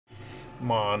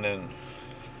morning.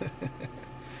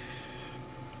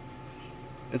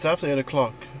 It's after 8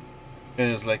 o'clock,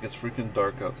 and it's like it's freaking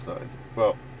dark outside.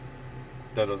 Well,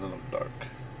 that doesn't look dark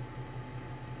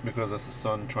because that's the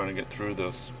sun trying to get through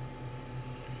the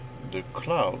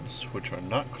clouds, which are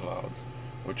not clouds,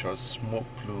 which are smoke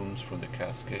plumes from the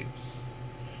Cascades.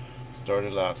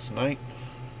 Started last night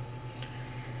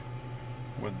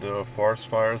with the forest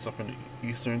fires up in the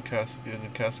eastern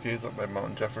Cascades, up by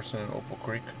Mount Jefferson and Opal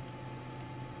Creek.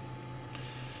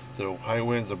 So high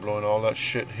winds are blowing all that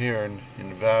shit here in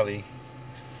the valley.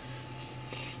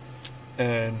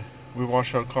 And we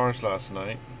washed our cars last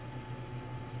night.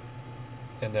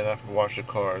 And then after we wash the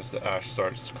cars, the ash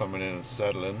starts coming in and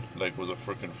settling like it was a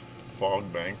freaking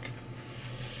fog bank.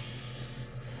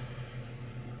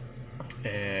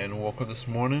 And woke up this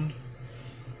morning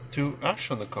to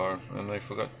ash on the car, and I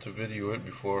forgot to video it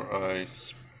before I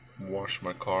washed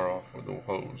my car off with the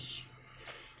hose.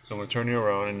 So I'm gonna turn you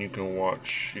around, and you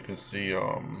can see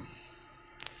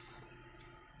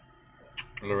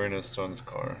Lorena's son's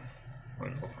car, my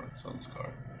girlfriend's son's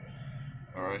car.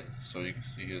 All right, so you can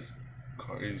see his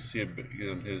car. You see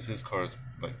his car is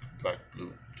like black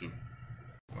blue too.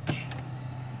 Watch.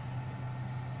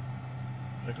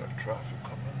 I got traffic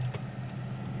coming.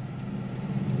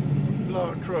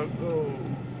 Flower truck, go!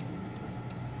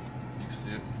 You can see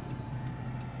it.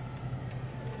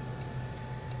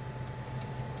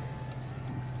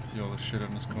 See all the shit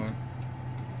in this car?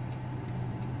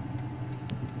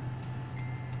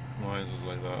 Mine was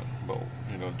like that, but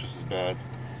just as bad.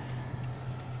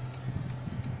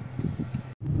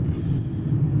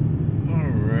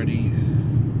 Alrighty.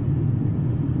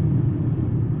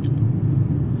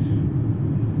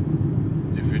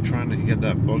 If you're trying to get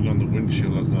that bug on the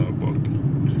windshield, that's not a bug.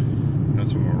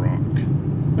 That's from a rock.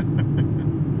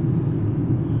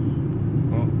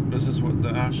 Well, this is what the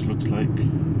ash looks like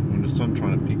when the sun's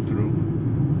trying to peek through.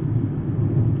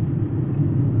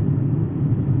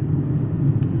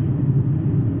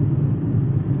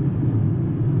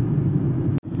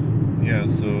 Yeah,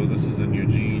 so this is in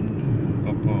Eugene,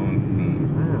 up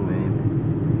on River Road,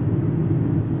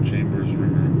 Chambers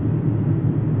River.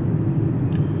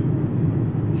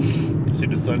 See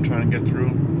the sun trying to get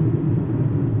through?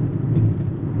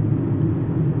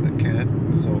 I can't.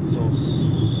 It's all so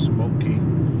smoky,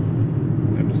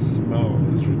 and the smell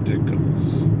is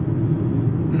ridiculous.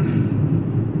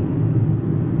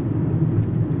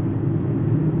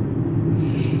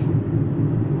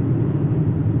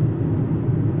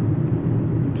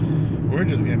 We're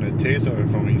just getting a taste of it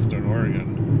from Eastern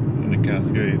Oregon in the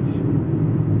Cascades.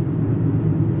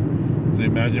 So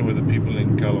imagine what the people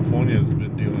in California has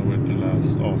been dealing with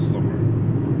all summer.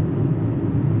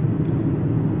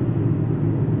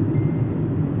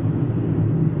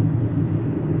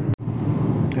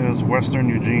 Here's Western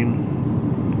Eugene.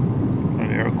 The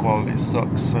air quality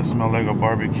sucks. I smell like a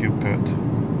barbecue pit.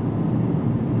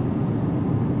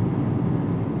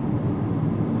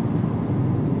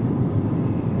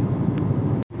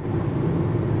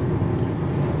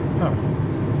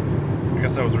 I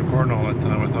guess I was recording all that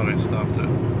time. I thought I stopped it.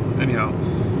 Anyhow,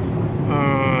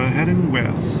 heading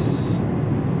west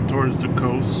towards the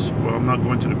coast. Well, I'm not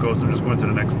going to the coast. I'm just going to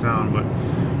the next town. But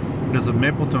there's a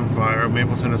Mapleton fire.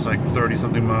 Mapleton is like 30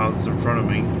 something miles in front of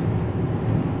me,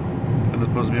 and there's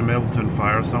supposed to be a Mapleton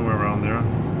fire somewhere around there.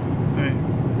 Hey,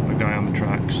 a guy on the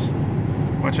tracks.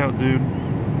 Watch out, dude.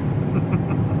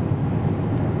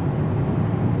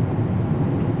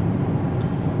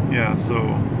 Yeah,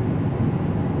 so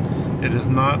it is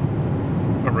not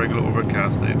a regular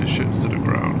overcast day. The shit's to the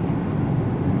ground.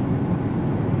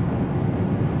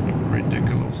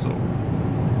 Ridiculous. So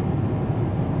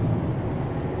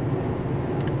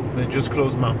they just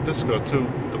closed Mount Pisgah too,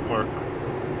 the park.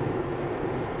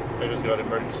 I just got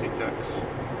emergency text.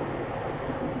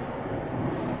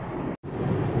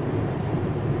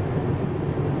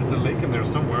 There's a lake in there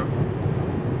somewhere.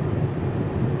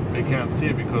 They can't see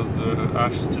it because the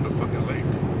ash is to the fucking lake.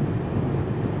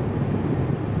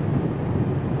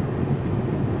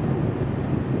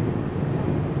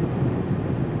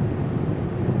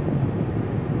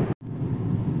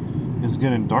 It's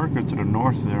getting darker to the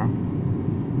north there.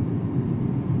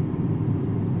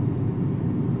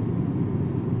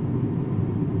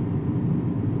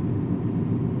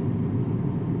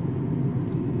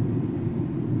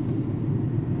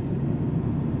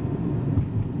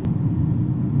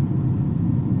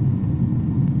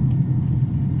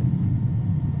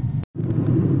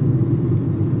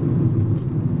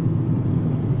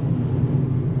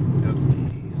 That's the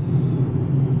east,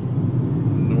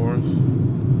 north,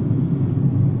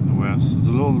 west. It's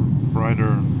a little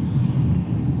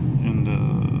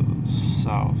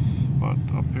but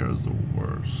up here is the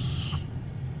worst.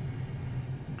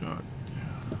 God.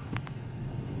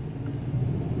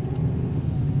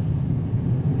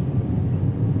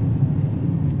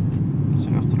 So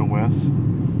that's to the west.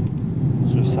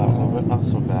 It's just south of it, not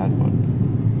so bad,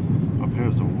 but up here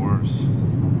is the worst.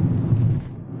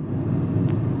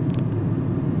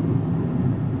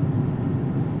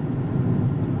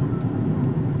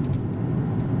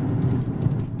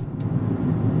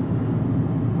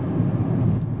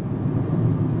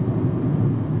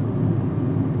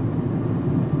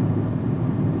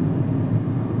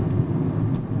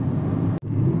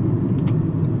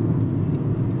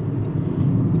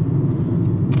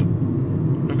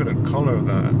 Color of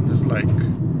that, it's like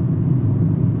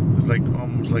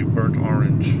almost like burnt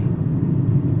orange.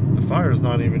 The fire is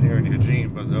not even here in Eugene,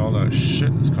 but all that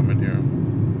shit is coming here.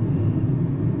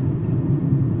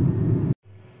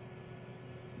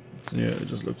 So yeah, it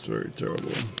just looks very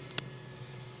terrible.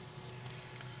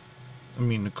 I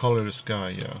mean, the color of the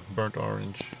sky, yeah, burnt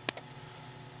orange.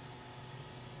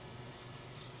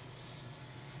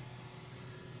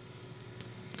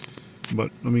 But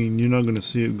I mean, you're not gonna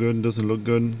see it good. It doesn't look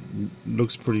good. It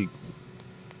looks pretty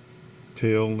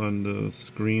pale on the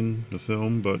screen, the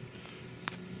film, but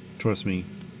trust me,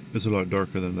 it's a lot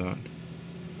darker than that.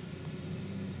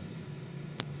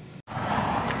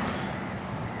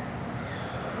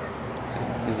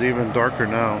 It's even darker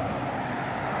now.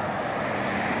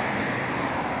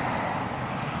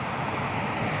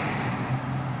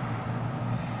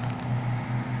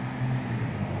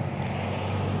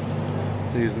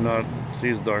 See,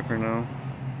 it's darker now.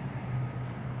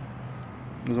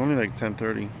 It was only like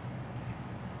 10:30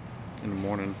 in the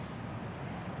morning.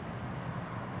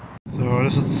 So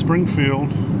this is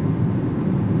Springfield.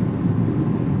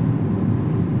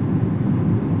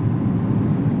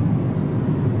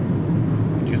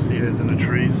 You can see it in the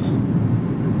trees.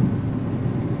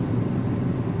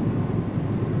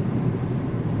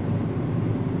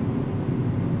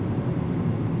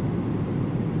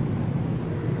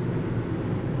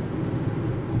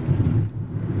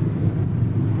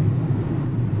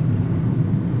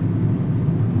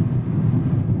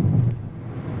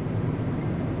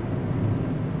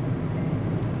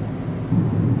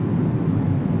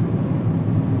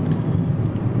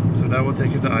 That will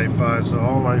take you to I-5, so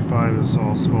all I-5 is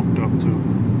all smoked up too.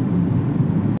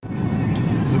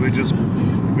 So we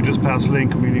just passed Lane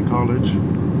Community College.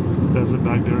 That's it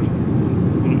back there.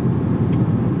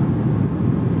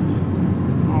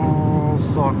 All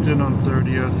socked in on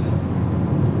 30th.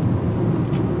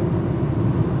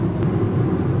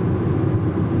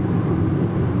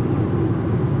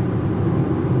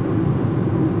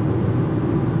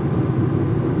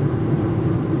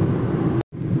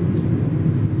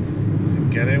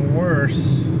 Getting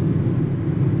worse.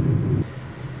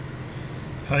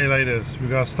 How do you like this? We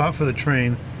gotta stop for the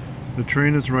train. The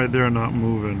train is right there, not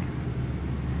moving.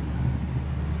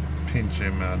 Pinche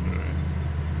madre.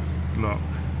 Look.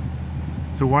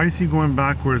 So why is he going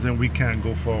backwards and we can't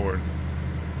go forward?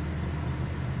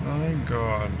 My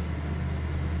God.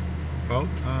 About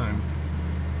time.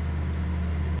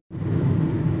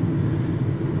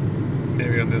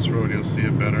 Maybe on this road you'll see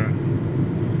it better.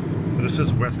 So this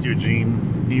is West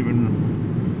Eugene,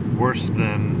 even worse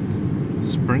than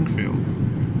Springfield.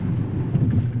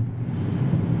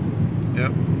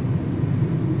 Yep.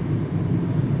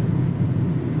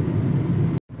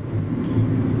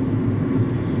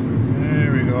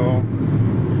 There we go.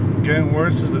 Getting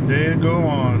worse as the day go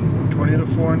on. 20 to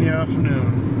 4 in the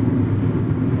afternoon.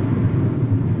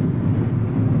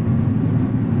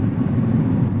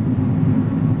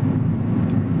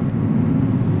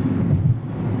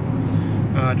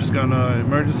 I just got an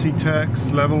emergency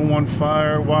text. Level 1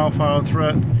 fire, wildfire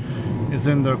threat is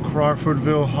in the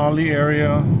Crawfordville, Holly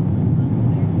area.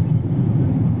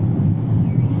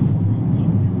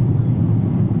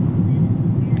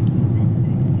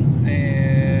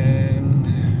 And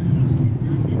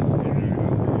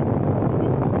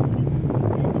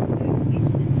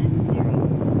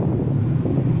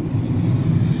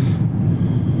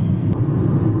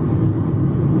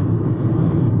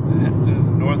it is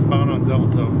northbound on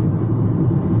Delta.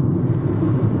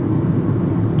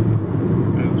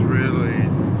 It's really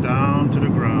down to the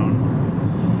ground.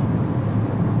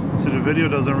 So the video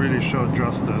doesn't really show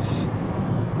justice.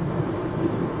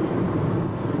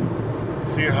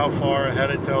 See how far ahead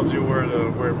it tells you where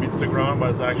it meets the ground, but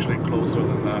it's actually closer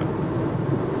than that.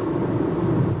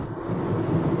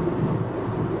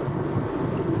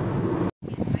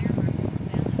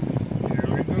 Here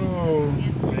we go.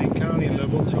 Lane County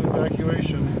level 2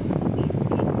 evacuation.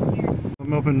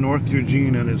 I'm up in North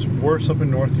Eugene, and it's worse up in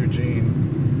North Eugene.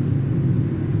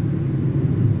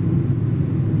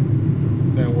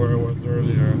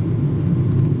 earlier.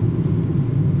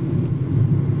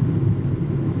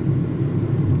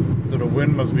 So the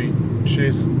wind must be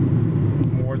chased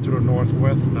more to the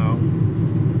northwest now.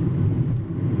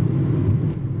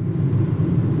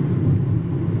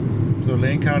 So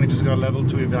Lane County just got level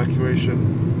 2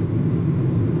 evacuation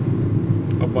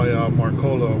up by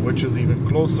Marcola, which is even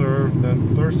closer than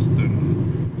Thurston.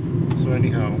 So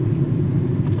anyhow,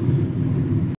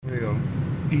 there you go.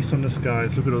 East on the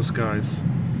skies. Look at those skies.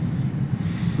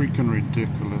 Freaking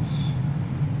ridiculous.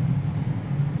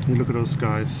 You look at those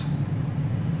skies.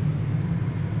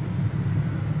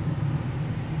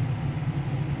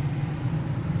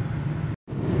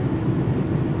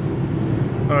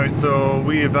 Alright, so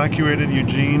we evacuated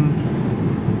Eugene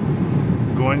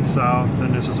going south,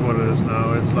 and this is what it is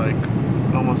now. It's like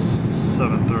almost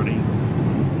 7:30.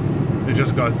 It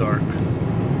just got dark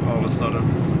all of a sudden.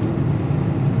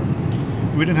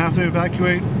 We didn't have to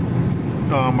evacuate.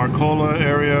 Marcola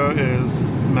area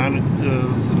is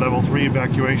level 3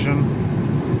 evacuation,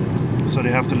 so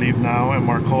they have to leave now, and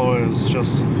Marcola is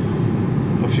just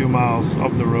a few miles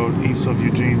up the road east of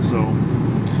Eugene, so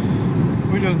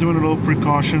we're just doing a little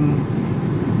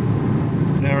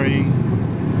precautionary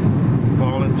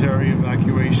voluntary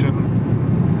evacuation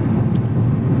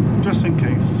just in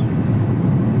case.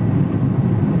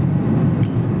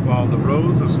 While the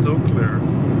roads are still clear.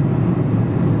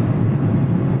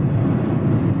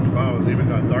 Wow, it's even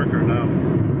got darker now.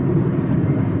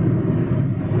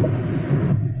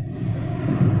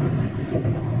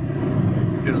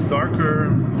 It's darker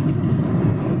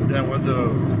than what the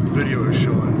video is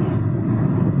showing.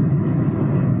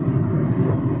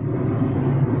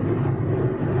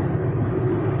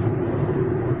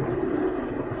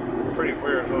 Pretty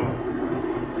weird, huh?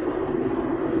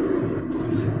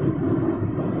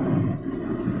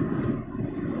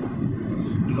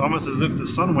 It's almost as if the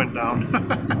sun went down.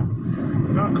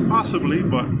 Not possibly,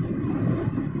 but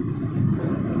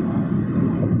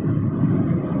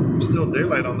still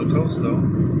daylight on the coast though.